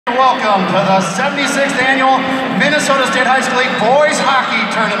Welcome to the 76th Annual Minnesota State High School League Boys Hockey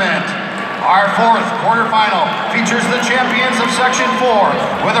Tournament. Our fourth quarterfinal features the champions of Section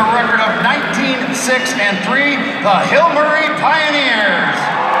 4 with a record of 19-6-3, the Hill-Murray Pioneers.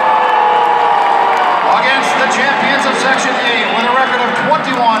 Against the champions of Section 8 with a record of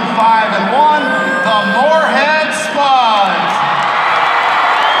 21-5-1, the Moorhead Spuds.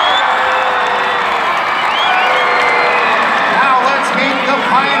 The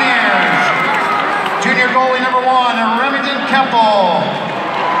Pioneers. Junior goalie number 1, Remington Kemple.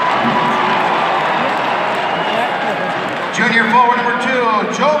 Junior forward number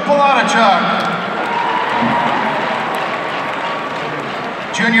 2, Joe Polatichuk.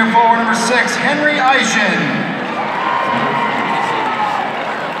 Junior forward number 6, Henry Eischen.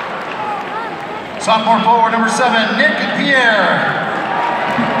 Sophomore forward number 7, Nick Pierre.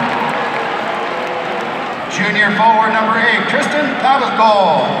 Junior forward number 8, Tristan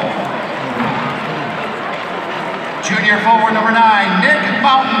Tabasco. Junior forward number 9, Nick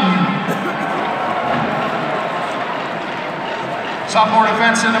Mountain. Sophomore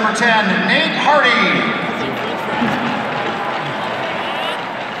defenseman number 10, Nate Hardy.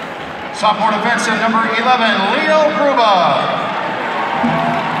 Sophomore defenseman number 11, Leo Gruba.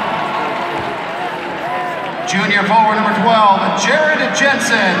 Junior forward number 12, Jared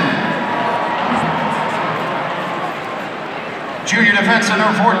Jensen. Junior defenseman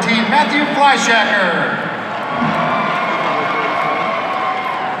number 14, Matthew Fleischacker.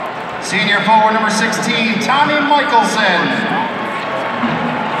 Senior forward number 16, Tommy Michelson.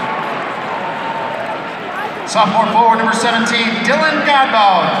 Sophomore forward number 17, Dylan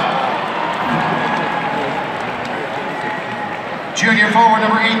Godbout. Junior forward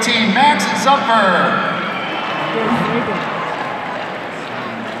number 18, Max Zupfer.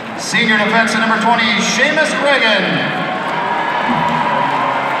 Senior defenseman number 20, Seamus Reagan.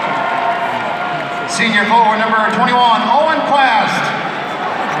 Senior forward number 21, Owen Quast.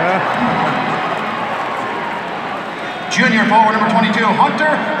 Junior forward number 22,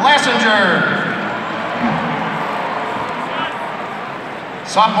 Hunter Lassinger.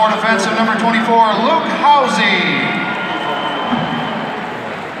 Sophomore defensive number 24, Luke Housey.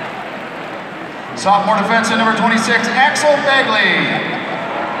 Sophomore defensive number 26, Axel Bagley.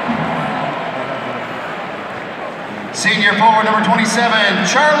 Senior forward number 27,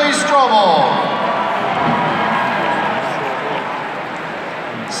 Charlie Strobel.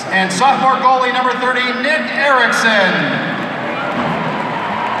 And sophomore goalie number 30, Nick Erickson.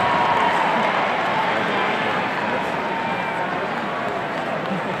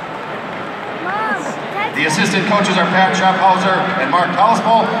 The assistant coaches are Pat Schaffhauser and Mark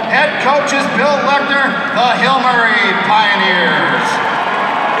Hollispole. Head coach is Bill Lechner, the Hill-Murray Pioneers.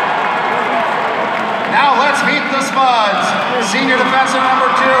 Now let's meet the Spuds. Senior defenseman number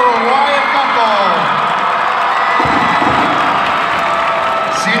 2, Wyatt Gunkel.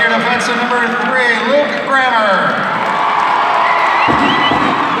 Senior defenseman number 3, Luke Grammer.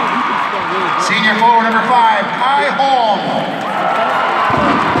 Senior forward number 5, Kai Holm.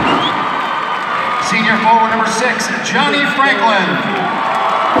 Senior forward number 6, Johnny Franklin.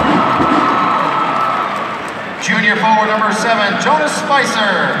 Junior forward number 7, Jonas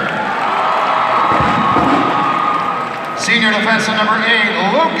Spicer. Senior defenseman number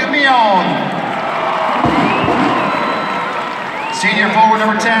 8, Luke Mion. Senior forward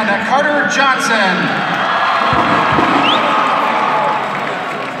number 10, Carter Johnson.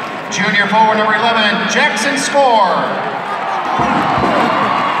 Junior forward number 11, Jackson Score.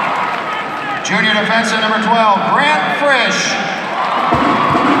 Junior defenseman number 12, Grant Frisch.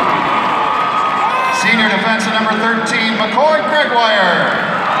 Senior defenseman number 13, McCoy Gregoire.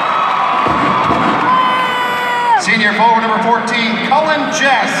 Senior forward number 14, Cullen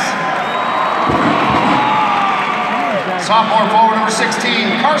Jess. Sophomore forward number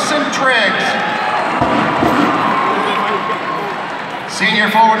 16, Carson Triggs. Senior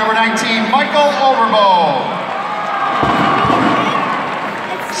forward number 19, Michael Overbo.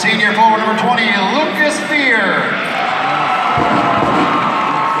 Senior forward number 20, Lucas Fear.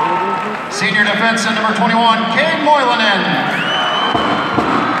 Senior defenseman number 21, Kay Moylanen.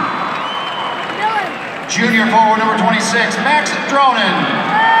 Junior forward number 26, Max Dronen.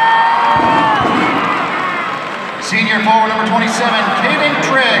 Senior forward number 27, Caden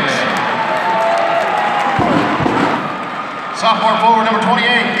Triggs. Sophomore forward number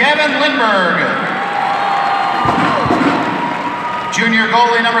 28, Gavin Lindberg. Junior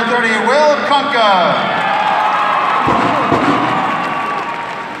goalie number 30, Will Kunka.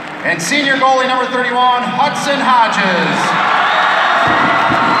 And senior goalie number 31, Hudson Hodges.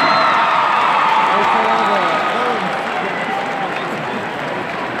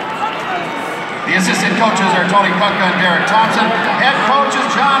 The assistant coaches are Tony Kutka and Derek Thompson. Head coach is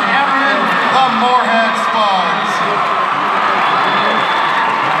John Ammerman, the Moorhead Spuds.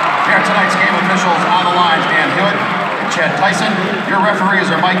 Here are tonight's game officials on the line, Dan Hewitt and Chad Tyson. Your referees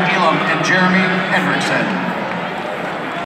are Mike Elam and Jeremy Hendrickson.